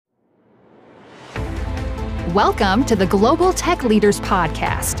Welcome to the Global Tech Leaders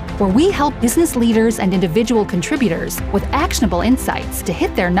Podcast, where we help business leaders and individual contributors with actionable insights to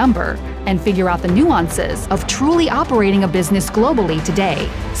hit their number and figure out the nuances of truly operating a business globally today,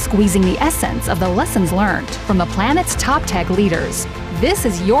 squeezing the essence of the lessons learned from the planet's top tech leaders. This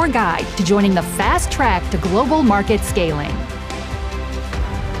is your guide to joining the fast track to global market scaling.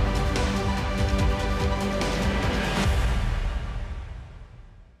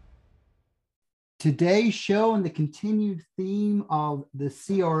 Today's show and the continued theme of the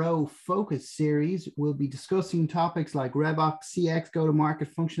CRO Focus series will be discussing topics like RevOps, CX, go-to-market,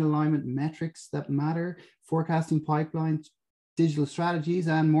 functional alignment, metrics that matter, forecasting pipelines, digital strategies,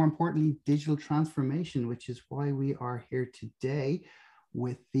 and more importantly, digital transformation, which is why we are here today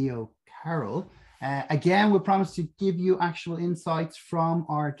with Theo Carroll. Again, we promise to give you actual insights from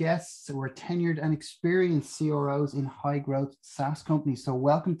our guests who are tenured and experienced CROs in high-growth SaaS companies. So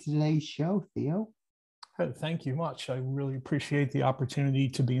welcome to today's show, Theo. Thank you much. I really appreciate the opportunity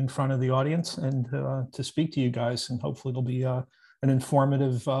to be in front of the audience and to speak to you guys. And hopefully it'll be an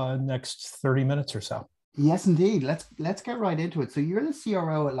informative next 30 minutes or so. Yes, indeed. Let's get right into it. So you're the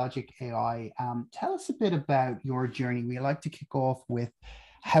CRO at Logic AI. Tell us a bit about your journey. We like to kick off with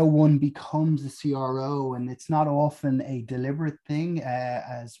how one becomes a CRO, and it's not often a deliberate thing.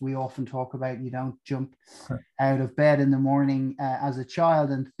 As we often talk about, you don't jump out of bed in the morning as a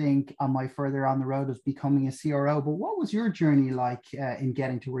child and think, am I further on the road of becoming a CRO? But what was your journey like in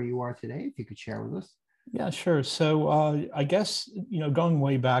getting to where you are today, if you could share with us? Yeah, sure. So I guess, going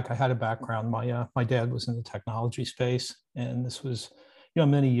way back, I had a background. My dad was in the technology space, and this was,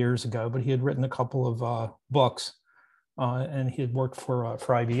 many years ago, but he had written a couple of books. And he had worked for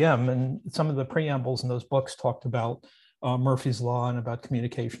IBM, and some of the preambles in those books talked about Murphy's Law and about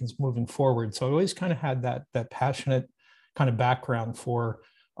communications moving forward. So I always kind of had that passionate kind of background for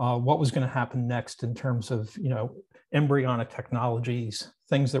what was going to happen next in terms of embryonic technologies,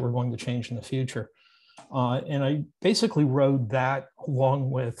 things that were going to change in the future. And I basically rode that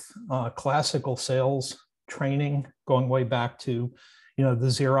along with classical sales training, going way back to the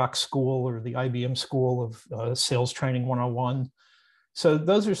Xerox school or the IBM school of sales training 101. So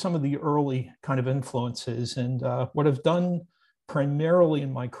those are some of the early kind of influences. And what I've done primarily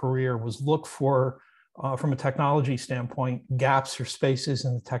in my career was look for, from a technology standpoint, gaps or spaces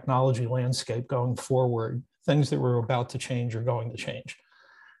in the technology landscape going forward, things that were about to change or going to change.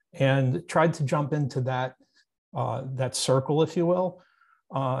 And tried to jump into that circle, if you will,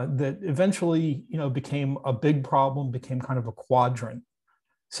 that eventually, became a big problem, became kind of a quadrant.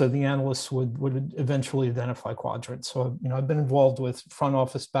 So the analysts would eventually identify quadrants. So, I've been involved with front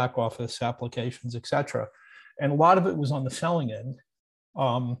office, back office applications, et cetera. And a lot of it was on the selling end,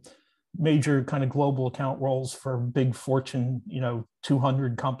 major kind of global account roles for big Fortune,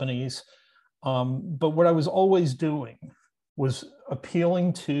 200 companies. But what I was always doing was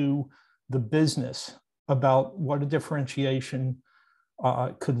appealing to the business about what a differentiation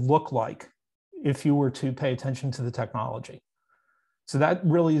could look like if you were to pay attention to the technology. So that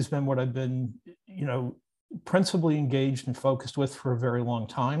really has been what I've been, principally engaged and focused with for a very long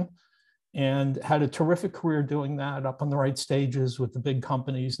time, and had a terrific career doing that, up on the right stages with the big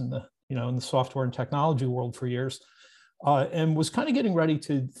companies in the, in the software and technology world for years, and was kind of getting ready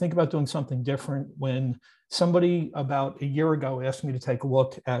to think about doing something different when somebody about a year ago asked me to take a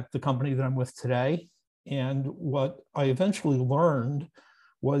look at the company that I'm with today. And what I eventually learned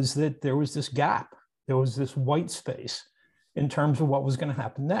was that there was this gap, there was this white space in terms of what was going to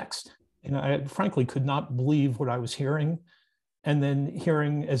happen next. And I frankly could not believe what I was hearing. And then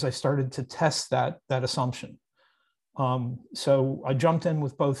hearing as I started to test that assumption. So I jumped in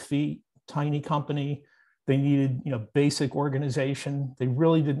with both feet, tiny company. They needed, basic organization. They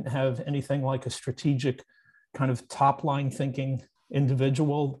really didn't have anything like a strategic kind of top line thinking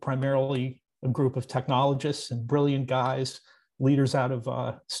individual, primarily a group of technologists and brilliant guys, leaders out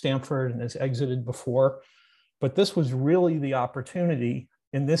of Stanford and has exited before. But this was really the opportunity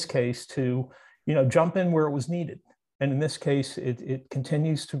in this case to, jump in where it was needed. And in this case, it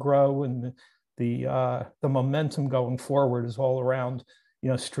continues to grow, and the momentum going forward is all around,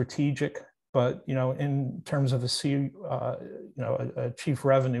 strategic. But in terms of a chief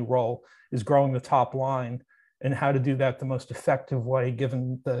revenue role, is growing the top line and how to do that the most effective way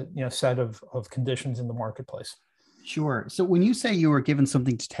given the set of conditions in the marketplace. Sure. So when you say you were given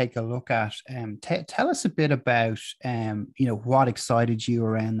something to take a look at, tell us a bit about, what excited you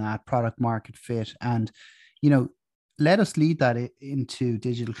around that product market fit, and, let us lead that into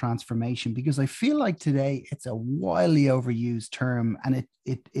digital transformation, because I feel like today it's a wildly overused term, and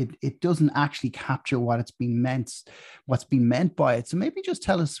it doesn't actually capture what's being meant by it. So maybe just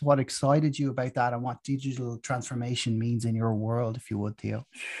tell us what excited you about that and what digital transformation means in your world, if you would, Theo.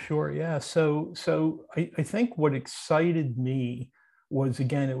 Sure. Yeah. So I think what excited me was,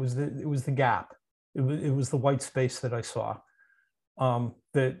 again, it was the gap. It was the white space that I saw.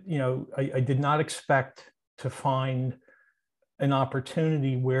 That, you know, I did not expect to find an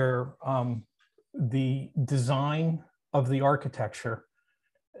opportunity where the design of the architecture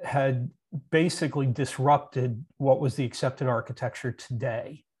had basically disrupted what was the accepted architecture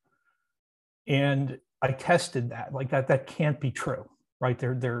today. And I tested that, like that can't be true, right?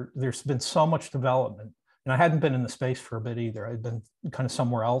 There's been so much development, and I hadn't been in the space for a bit either. I'd been kind of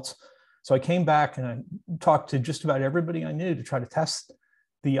somewhere else. So I came back and I talked to just about everybody I knew to try to test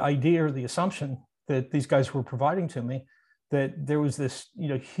the idea or the assumption that these guys were providing to me, that there was this, you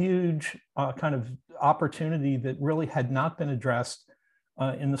know, huge kind of opportunity that really had not been addressed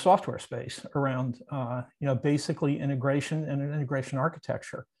in the software space around, you know, basically integration and an integration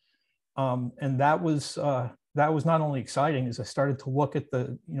architecture. And that was not only exciting as I started to look at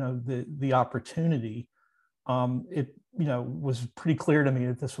the opportunity. It, you know, was pretty clear to me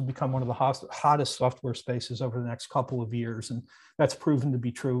that this would become one of the hottest software spaces over the next couple of years, and that's proven to be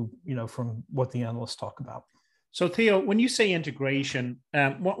true, you know, from what the analysts talk about. So Theo, when you say integration,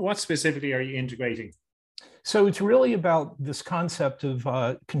 what specifically are you integrating? So it's really about this concept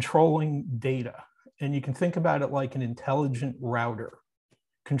of controlling data, and you can think about it like an intelligent router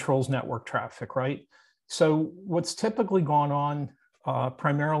controls network traffic, right? So what's typically gone on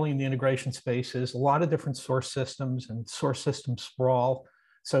primarily in the integration space is a lot of different source systems and source system sprawl.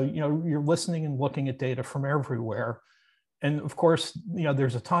 So, you know, you're listening and looking at data from everywhere. And of course, you know,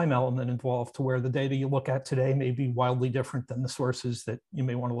 there's a time element involved to where the data you look at today may be wildly different than the sources that you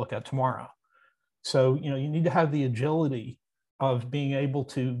may want to look at tomorrow. So, you know, you need to have the agility of being able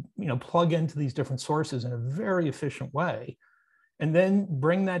to, you know, plug into these different sources in a very efficient way, and then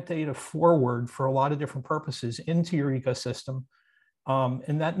bring that data forward for a lot of different purposes into your ecosystem.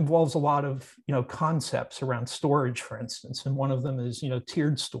 And that involves a lot of, you know, concepts around storage, for instance. And one of them is, you know,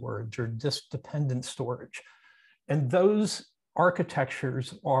 tiered storage or disk-dependent storage. And those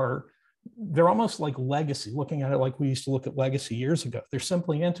architectures they're almost like legacy, looking at it like we used to look at legacy years ago. They're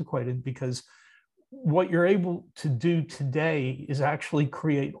simply antiquated because what you're able to do today is actually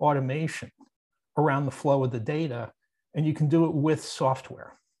create automation around the flow of the data, and you can do it with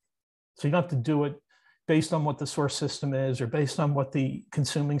software. So you don't have to do it based on what the source system is or based on what the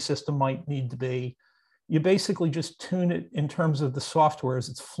consuming system might need to be. You basically just tune it in terms of the software as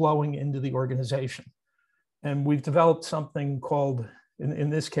it's flowing into the organization. And we've developed something called, in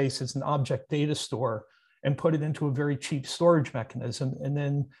this case, it's an object data store, and put it into a very cheap storage mechanism. And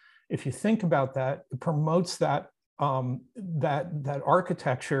then if you think about that, it promotes that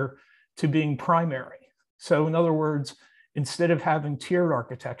architecture to being primary. So in other words, instead of having tiered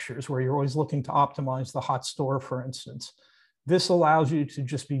architectures where you're always looking to optimize the hot store, for instance, this allows you to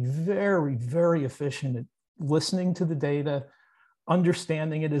just be very, very efficient at listening to the data,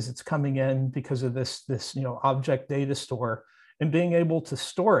 understanding it as it's coming in because of this you know, object data store, and being able to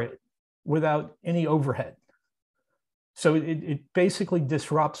store it without any overhead. So it basically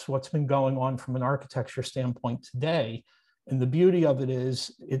disrupts what's been going on from an architecture standpoint today. And the beauty of it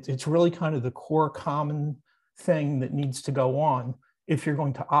is it's really kind of the core common thing that needs to go on if you're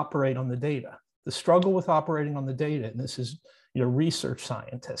going to operate on the data. The struggle with operating on the data, and this is, you know, research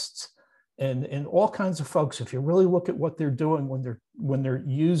scientists and all kinds of folks, if you really look at what they're doing when they're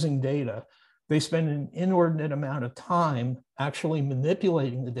using data, they spend an inordinate amount of time actually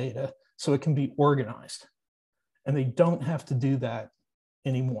manipulating the data so it can be organized. And they don't have to do that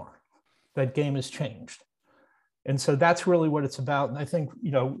anymore. That game has changed. And so that's really what it's about. And I think, you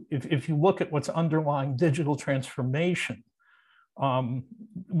know, if you look at what's underlying digital transformation,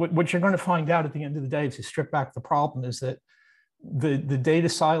 what you're going to find out at the end of the day, if you strip back the problem, is that the data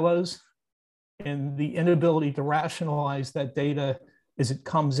silos and the inability to rationalize that data as it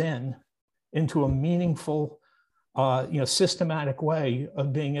comes into a meaningful, you know, systematic way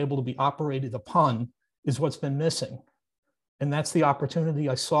of being able to be operated upon is what's been missing. And that's the opportunity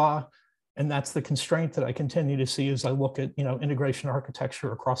I saw. And that's the constraint that I continue to see as I look at, you know, integration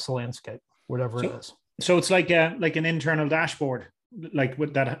architecture across the landscape, whatever it is. So it's like an internal dashboard, like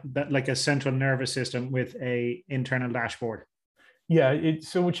with that like a central nervous system with a internal dashboard. Yeah.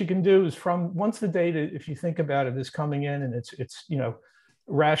 So what you can do is once the data, if you think about it, is coming in and it's you know,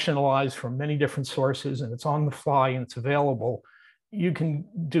 rationalized from many different sources and it's on the fly and it's available, you can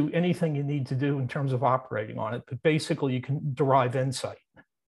do anything you need to do in terms of operating on it, but basically you can derive insight.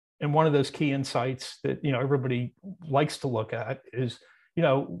 And one of those key insights that, you know, everybody likes to look at is, you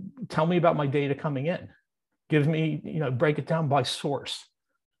know, tell me about my data coming in. Give me, you know, break it down by source.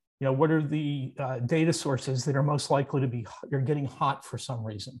 You know, what are the data sources that are most likely to be, you're getting hot for some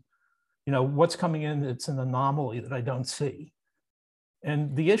reason? You know, what's coming in that's an anomaly that I don't see?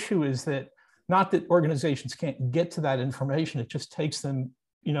 And the issue is that not that organizations can't get to that information, it just takes them,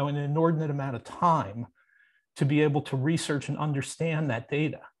 you know, an inordinate amount of time to be able to research and understand that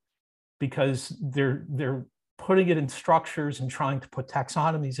data, because they're putting it in structures and trying to put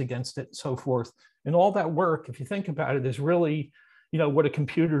taxonomies against it and so forth. And all that work, if you think about it, is really, you know, what a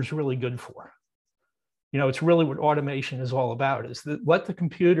computer is really good for. You know, it's really what automation is all about, is that let the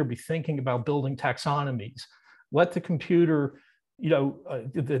computer be thinking about building taxonomies. Let the computer, you know,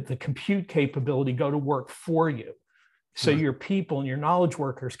 the compute capability go to work for you. So your people and your knowledge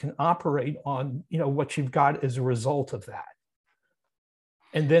workers can operate on, you know, what you've got as a result of that.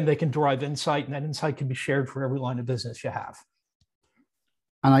 And then they can derive insight, and that insight can be shared for every line of business you have.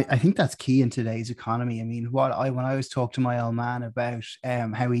 And I think that's key in today's economy. I mean, when I was talking to my old man about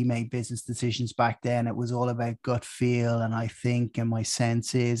how he made business decisions back then, it was all about gut feel and I think and my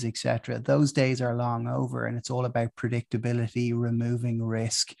senses, etc. Those days are long over, and it's all about predictability, removing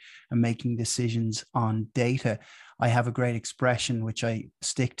risk, and making decisions on data. I have a great expression which I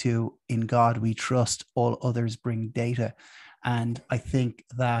stick to: in God we trust, all others bring data. And I think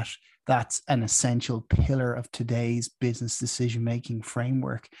that that's an essential pillar of today's business decision-making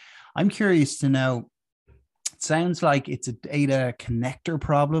framework. I'm curious to know, it sounds like it's a data connector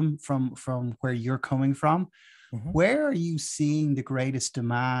problem from where you're coming from. Mm-hmm. Where are you seeing the greatest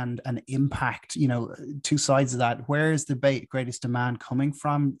demand and impact? You know, two sides of that. Where is the greatest demand coming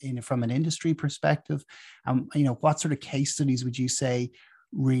from from an industry perspective? You know, what sort of case studies would you say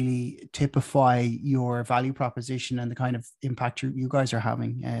really typify your value proposition and the kind of impact you guys are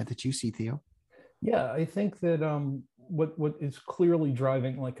having that you see, Theo? Yeah, I think that what is clearly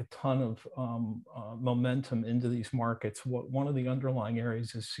driving like a ton of momentum into these markets, one of the underlying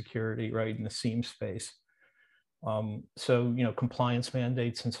areas is security, right, in the SIEM space. So, you know, compliance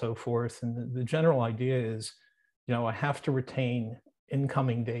mandates and so forth. And the general idea is, you know, I have to retain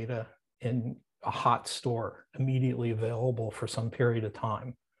incoming data in a hot store immediately available for some period of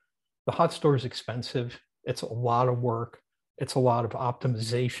time. The hot store is expensive. It's a lot of work. It's a lot of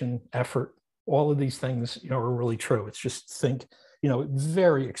optimization effort. All of these things, you know, are really true. It's just you know,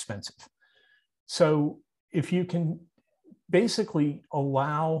 very expensive. So if you can basically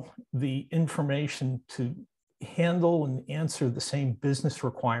allow the information to handle and answer the same business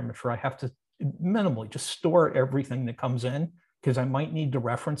requirements, where I have to minimally just store everything that comes in because I might need to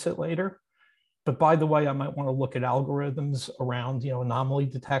reference it later. But by the way, I might want to look at algorithms around, you know, anomaly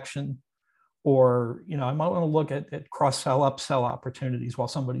detection, or, you know, I might want to look at cross-sell, upsell opportunities while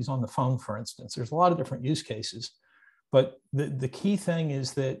somebody's on the phone, for instance. There's a lot of different use cases. But the key thing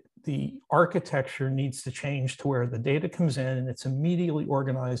is that the architecture needs to change to where the data comes in and it's immediately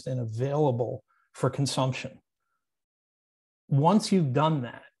organized and available for consumption. Once you've done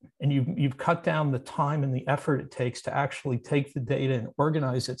that, and you've cut down the time and the effort it takes to actually take the data and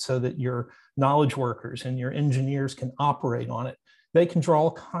organize it so that your knowledge workers and your engineers can operate on it, they can draw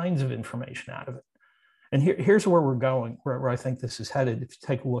all kinds of information out of it. And here's where we're going, where I think this is headed. If you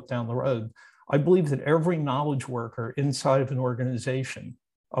take a look down the road, I believe that every knowledge worker inside of an organization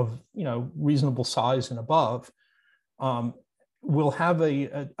of, you know, reasonable size and above will have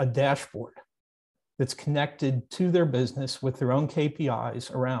a dashboard that's connected to their business with their own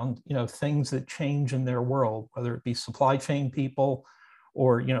KPIs around, you know, things that change in their world, whether it be supply chain people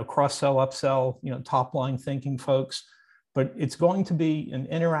or, you know, cross-sell, upsell, you know, top line thinking folks. But it's going to be an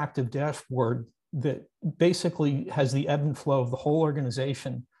interactive dashboard that basically has the ebb and flow of the whole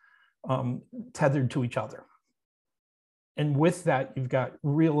organization tethered to each other. And with that, you've got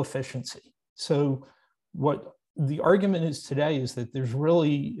real efficiency. So what the argument is today is that there's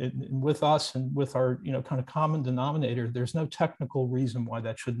really, with us and with our, you know, kind of common denominator, there's no technical reason why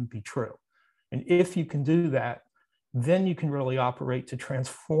that shouldn't be true. And if you can do that, then you can really operate to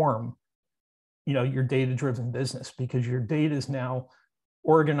transform, you know, your data-driven business, because your data is now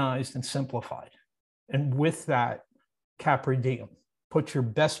organized and simplified. And with that, Capri Diem, put your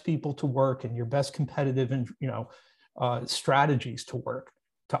best people to work and your best competitive and, you know, strategies to work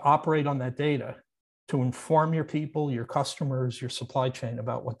to operate on that data, to inform your people, your customers, your supply chain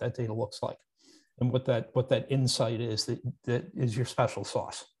about what that data looks like and what that insight is that is your special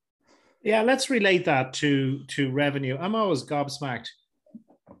sauce. Yeah, let's relate that to revenue. I'm always gobsmacked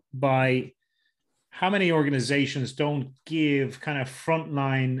by how many organizations don't give kind of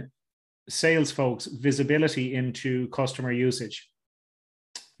frontline sales folks visibility into customer usage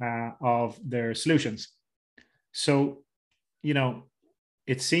of their solutions. So, you know,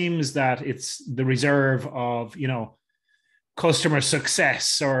 it seems that it's the reserve of, you know, customer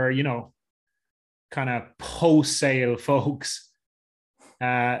success or, you know, kind of post-sale folks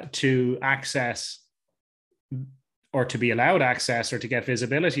to access or to be allowed access or to get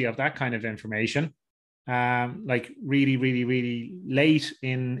visibility of that kind of information, like really, really, really late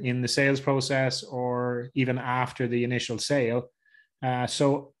in the sales process or even after the initial sale.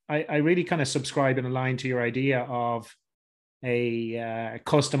 So I really kind of subscribe and align to your idea of a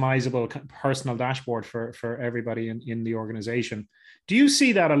customizable personal dashboard for everybody in the organization. Do you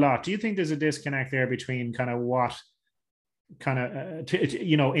see that a lot? Do you think there's a disconnect there between kind of what kind of,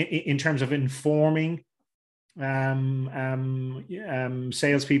 you know, in terms of informing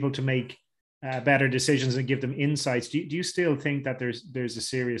salespeople to make better decisions and give them insights? Do you still think that there's a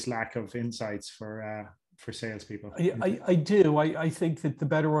serious lack of insights for salespeopeople? I do. I think that the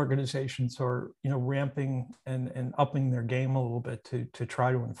better organizations are, you know, ramping and upping their game a little bit to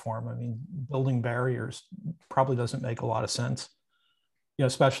try to inform. I mean, building barriers probably doesn't make a lot of sense, you know,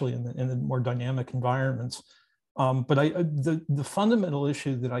 especially in the more dynamic environments. But the fundamental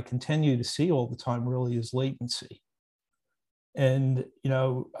issue that I continue to see all the time really is latency. And, you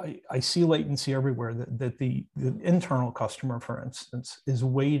know, I see latency everywhere, that the internal customer, for instance, is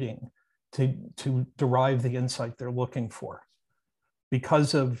waiting to derive the insight they're looking for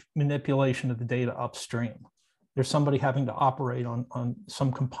because of manipulation of the data upstream. There's somebody having to operate on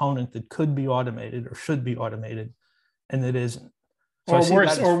some component that could be automated or should be automated, and it isn't. So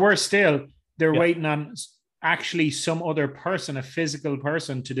or worse still, they're waiting on actually some other person, a physical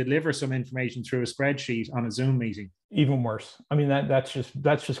person, to deliver some information through a spreadsheet on a Zoom meeting. Even worse. I mean, that's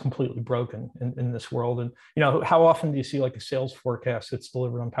just completely broken in this world. And, you know, how often do you see like a sales forecast that's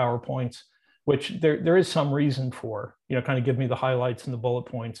delivered on PowerPoints, which there is some reason for, you know, kind of give me the highlights and the bullet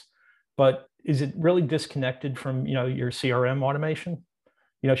points, but is it really disconnected from, you know, your CRM automation?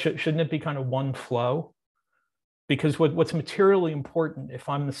 You know, shouldn't it be kind of one flow? Because what's materially important if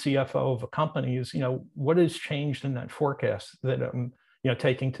I'm the CFO of a company is, you know, what has changed in that forecast that I'm, you know,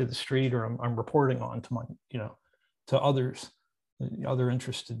 taking to the street or I'm reporting on to my, you know, to others, other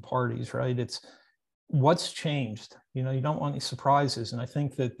interested parties, right? It's what's changed. You know, you don't want any surprises. And I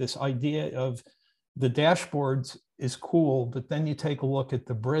think that this idea of the dashboards is cool, but then you take a look at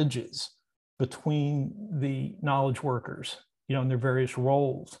the bridges between the knowledge workers, you know, in their various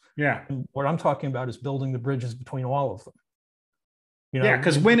roles. Yeah. And what I'm talking about is building the bridges between all of them. You know, yeah,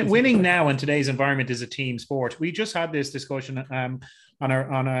 because winning now in today's environment is a team sport. We just had this discussion on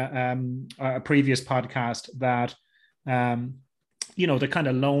a previous podcast that you know, the kind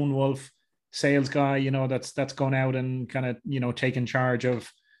of lone wolf sales guy, you know, that's gone out and kind of, you know, taken charge of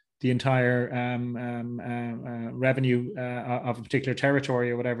the entire revenue of a particular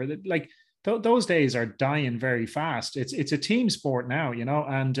territory or whatever. Like those days are dying very fast. It's a team sport now, you know,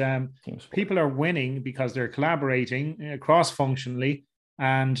 and people are winning because they're collaborating cross-functionally,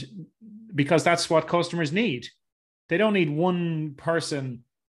 and because that's what customers need. They don't need one person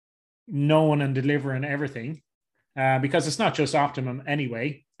knowing and delivering everything, because it's not just optimum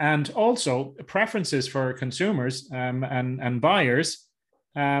anyway. And also preferences for consumers and buyers,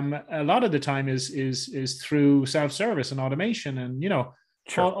 a lot of the time is through self-service and automation and, you know,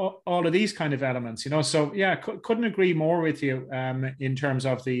 sure. all of these kind of elements, you know. So yeah, couldn't agree more with you in terms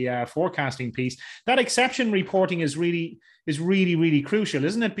of the forecasting piece. That exception reporting is really crucial,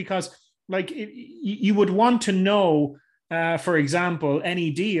 isn't it? Because like you would want to know, for example,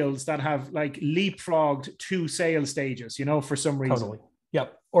 any deals that have like leapfrogged 2 sales stages, you know, for some reason. Totally.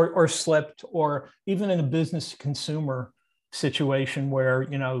 Yep. Or slipped, or even in a business to consumer situation where,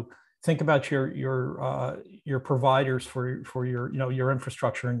 you know, think about your providers for your, you know, your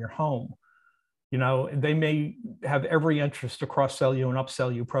infrastructure in your home. You know, they may have every interest to cross-sell you and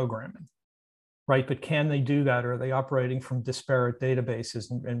upsell you programming, right? But can they do that? Or are they operating from disparate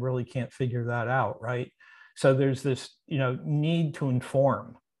databases and really can't figure that out, right? So there's this, you know, need to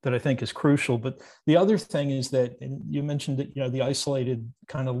inform that I think is crucial. But the other thing is that, and you mentioned that, you know, the isolated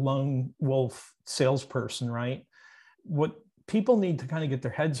kind of lone wolf salesperson, right? What people need to kind of get their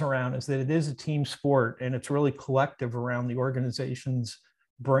heads around is that it is a team sport, and it's really collective around the organization's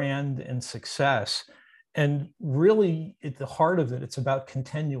brand and success. And really at the heart of it, it's about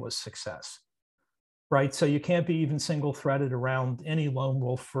continuous success, right? So you can't be even single threaded around any lone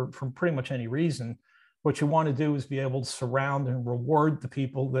wolf for pretty much any reason. What you want to do is be able to surround and reward the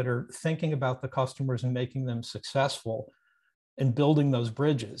people that are thinking about the customers and making them successful. and building those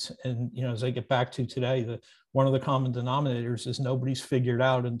bridges. And, you know, as I get back to today, one of the common denominators is nobody's figured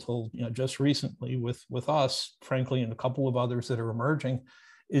out until, you know, just recently with us, frankly, and a couple of others that are emerging,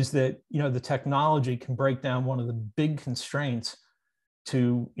 is that, you know, the technology can break down one of the big constraints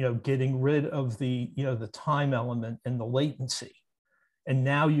to, you know, getting rid of the, you know, the time element and the latency. And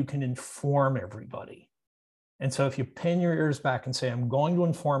now you can inform everybody. And so if you pin your ears back and say, I'm going to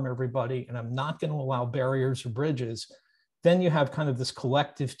inform everybody and I'm not going to allow barriers or bridges, then you have kind of this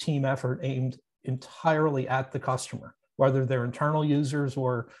collective team effort aimed entirely at the customer, whether they're internal users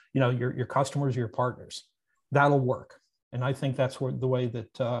or, you know, your customers, your partners. That'll work. And I think that's the way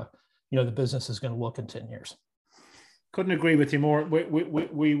that, you know, the business is going to look in 10 years. Couldn't agree with you more.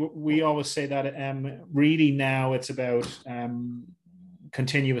 We always say that really now it's about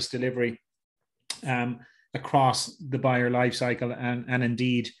continuous delivery across the buyer life cycle and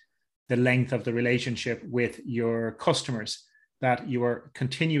indeed the length of the relationship with your customers, that you are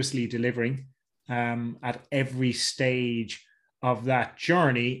continuously delivering at every stage of that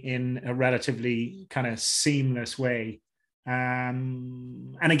journey in a relatively kind of seamless way.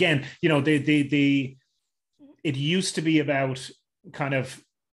 And again, you know, it used to be about kind of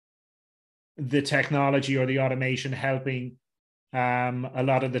the technology or the automation helping a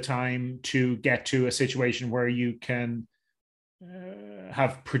lot of the time to get to a situation where you can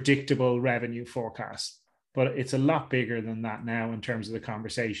have predictable revenue forecasts. But it's a lot bigger than that now in terms of the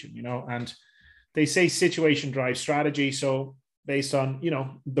conversation, you know, and they say situation drives strategy. So based on, you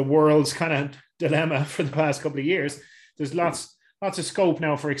know, the world's kind of dilemma for the past couple of years, there's lots of scope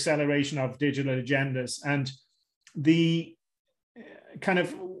now for acceleration of digital agendas. And the kind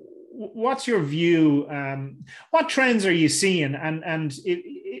of, what's your view? What trends are you seeing? And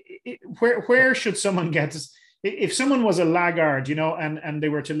where should someone get to, if someone was a laggard, you know, and they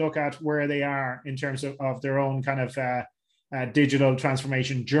were to look at where they are in terms of their own kind of digital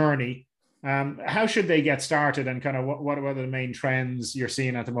transformation journey, how should they get started, and kind of what are the main trends you're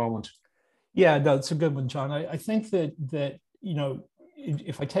seeing at the moment? Yeah, no, it's a good one, John. I think that, you know,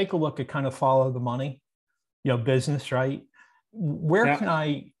 if I take a look at kind of follow the money, you know, business, right? Where can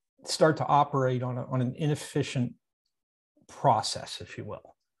I start to operate on an inefficient process, if you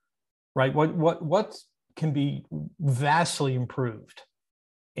will, right? What can be vastly improved?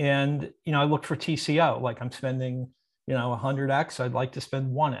 And, you know, I look for TCO, like I'm spending, you know, 100X, I'd like to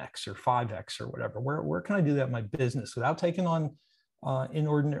spend 1X or 5X or whatever. Where can I do that in my business without taking on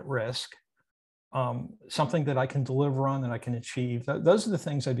inordinate risk? Something that I can deliver on, that I can achieve. Those are the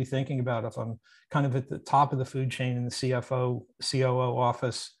things I'd be thinking about if I'm kind of at the top of the food chain in the CFO, COO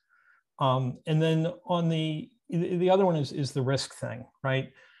office. And then on the other one is the risk thing,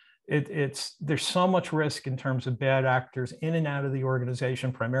 right? There's so much risk in terms of bad actors in and out of the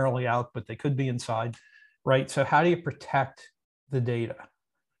organization, primarily out, but they could be inside, right? So how do you protect the data?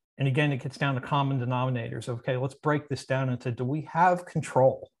 And again, it gets down to common denominators. Okay, let's break this down into, do we have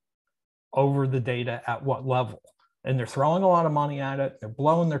control over the data at what level? And they're throwing a lot of money at it. They're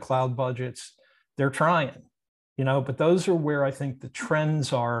blowing their cloud budgets. They're trying, you know, but those are where I think the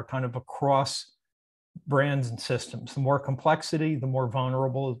trends are kind of across brands and systems. The more complexity, the more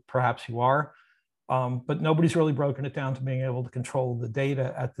vulnerable perhaps you are. But nobody's really broken it down to being able to control the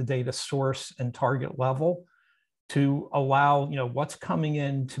data at the data source and target level to allow, you know, what's coming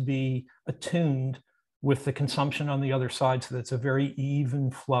in to be attuned with the consumption on the other side, so that it's a very even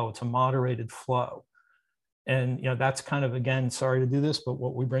flow. It's a moderated flow. And, you know, that's kind of, again, sorry to do this, but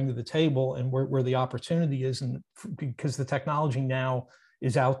what we bring to the table and where the opportunity is, and because the technology now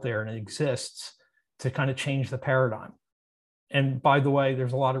is out there and it exists to kind of change the paradigm. And by the way,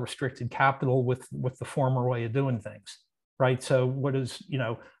 there's a lot of restricted capital with the former way of doing things, right? So what does, you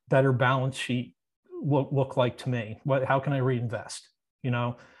know, better balance sheet look like to me? How can I reinvest? You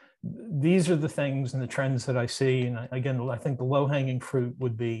know, these are the things and the trends that I see. And again, I think the low-hanging fruit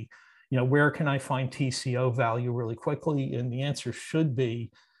would be, you know, where can I find TCO value really quickly? And the answer should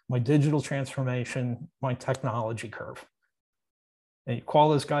be my digital transformation, my technology curve. And you call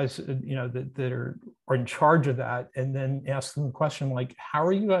those guys, you know, that are in charge of that, and then ask them the question like, how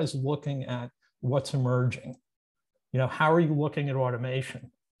are you guys looking at what's emerging? You know, how are you looking at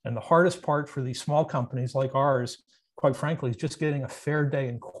automation? And the hardest part for these small companies like ours, quite frankly, is just getting a fair day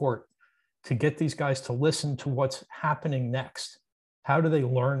in court to get these guys to listen to what's happening next. How do they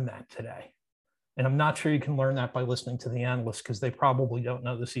learn that today? And I'm not sure you can learn that by listening to the analysts, because they probably don't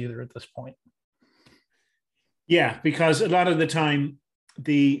know this either at this point. Yeah, because a lot of the time,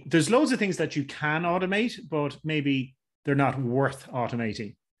 there's loads of things that you can automate, but maybe they're not worth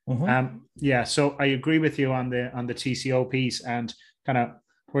automating. Mm-hmm. Yeah, so I agree with you on the TCO piece, and kind of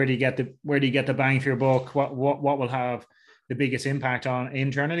where do you get the bang for your buck? What will have the biggest impact on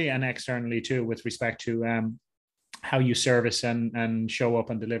internally and externally too, with respect to how you service and show up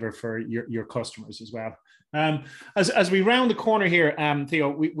and deliver for your customers as well. As we round the corner here, Theo,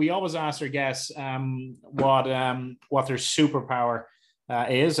 we always ask our guests what their superpower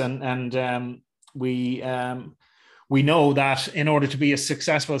is, and we know that in order to be a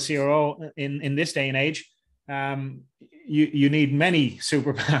successful CRO in this day and age, you need many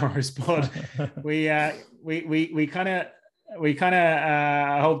superpowers, but we kind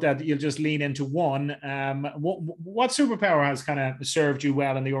of hope that you'll just lean into one. What superpower has kind of served you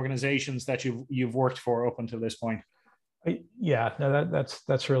well in the organizations that you've worked for up until this point? Yeah, no,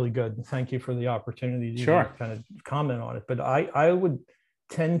 that's really good. Thank you for the opportunity to kind of comment on it. But I would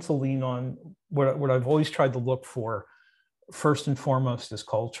tend to lean on what I've always tried to look for first and foremost is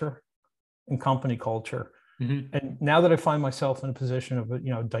culture and company culture. Mm-hmm. And now that I find myself in a position of,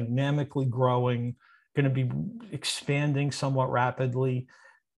 dynamically growing, going to be expanding somewhat rapidly,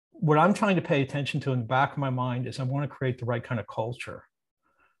 what I'm trying to pay attention to in the back of my mind is I want to create the right kind of culture,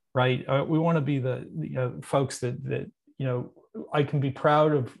 right? We want to be the folks that I can be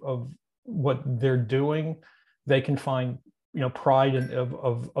proud of what they're doing. They can find pride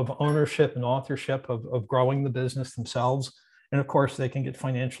of ownership and authorship of growing the business themselves. And of course, they can get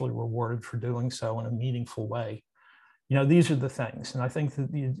financially rewarded for doing so in a meaningful way. These are the things. And I think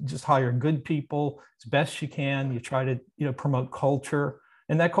that you just hire good people as best you can. You try to, promote culture.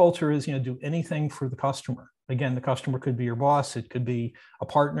 And that culture is, do anything for the customer. Again, the customer could be your boss. It could be a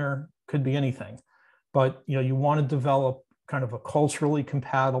partner, could be anything. But, you want to develop kind of a culturally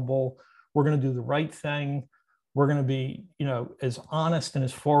compatible, we're going to do the right thing. We're going to be, as honest and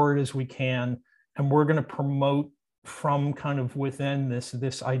as forward as we can. And we're going to promote from kind of within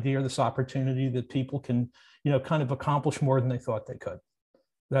this idea, this opportunity that people can, kind of accomplish more than they thought they could.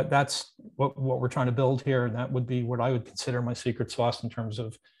 That's what we're trying to build here. And that would be what I would consider my secret sauce in terms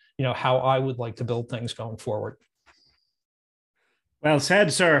of, how I would like to build things going forward. Well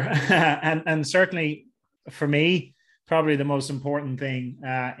said, sir. and certainly for me, probably the most important thing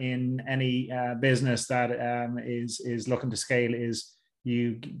in any business that is looking to scale is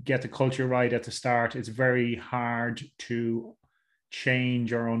you get the culture right at the start. It's very hard to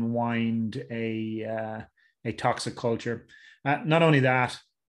change or unwind a toxic culture. Not only that,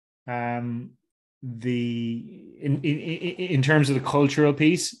 in terms of the cultural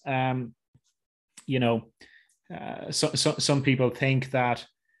piece, some people think that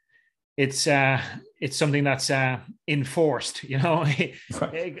it's something that's enforced, Right.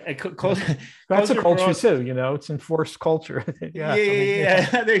 That's a culture too, it's enforced culture.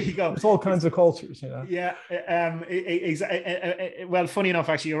 Yeah. There you go. It's all kinds of cultures, Yeah. Well, funny enough,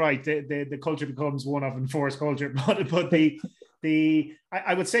 actually, you're right. The culture becomes one of enforced culture, but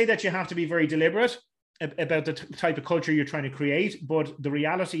I would say that you have to be very deliberate about the type of culture you're trying to create. But the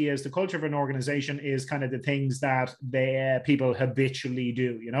reality is the culture of an organization is kind of the things that people habitually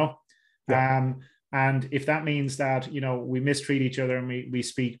do, Yeah. And if that means that, we mistreat each other and we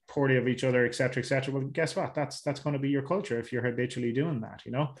speak poorly of each other, et cetera, well, guess what? That's going to be your culture if you're habitually doing that,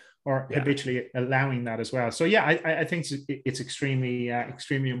 or habitually allowing that as well. So, yeah, I think it's extremely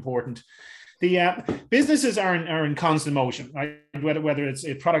important. The businesses are in constant motion, right? Whether it's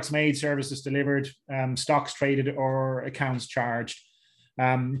products made, services delivered, stocks traded, or accounts charged.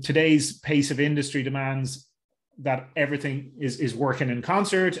 Today's pace of industry demands that everything is working in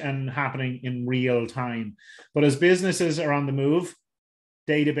concert and happening in real time. But as businesses are on the move,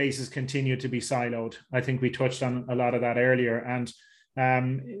 databases continue to be siloed. I think we touched on a lot of that earlier, and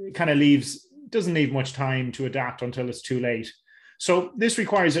it kind of doesn't leave much time to adapt until it's too late. So this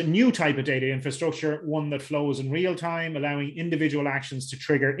requires a new type of data infrastructure, one that flows in real time, allowing individual actions to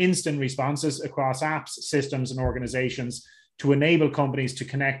trigger instant responses across apps, systems, and organizations to enable companies to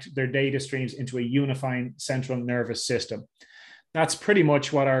connect their data streams into a unifying central nervous system. That's pretty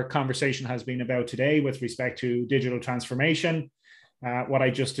much what our conversation has been about today with respect to digital transformation. What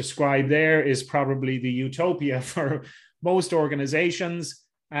I just described there is probably the utopia for most organizations.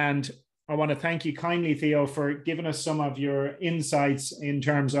 And I want to thank you kindly, Theo, for giving us some of your insights in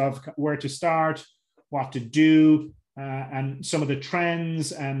terms of where to start, what to do, and some of the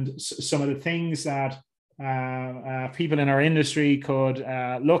trends and some of the things that people in our industry could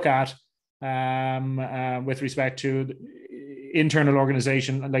look at with respect to internal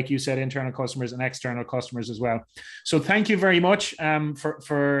organization, like you said, internal customers and external customers as well. So thank you very much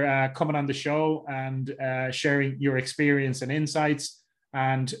for coming on the show and sharing your experience and insights.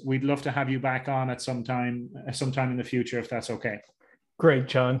 And we'd love to have you back on at sometime in the future, if that's okay. Great,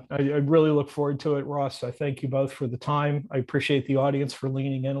 John. I really look forward to it, Ross. I thank you both for the time. I appreciate the audience for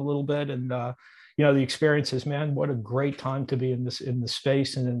leaning in a little bit. And, the experiences, man, what a great time to be in this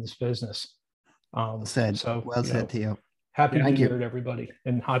space and in this business. Well said. So well said, Theo. Happy New Year to everybody,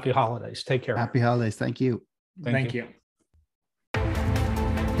 and happy holidays. Take care. Happy holidays. Thank you. Thank you.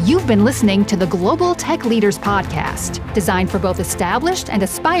 You've been listening to the Global Tech Leaders Podcast, designed for both established and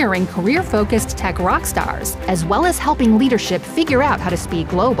aspiring career-focused tech rock stars, as well as helping leadership figure out how to speak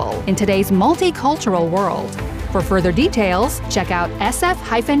global in today's multicultural world. For further details, check out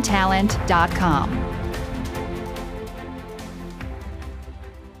sf-talent.com.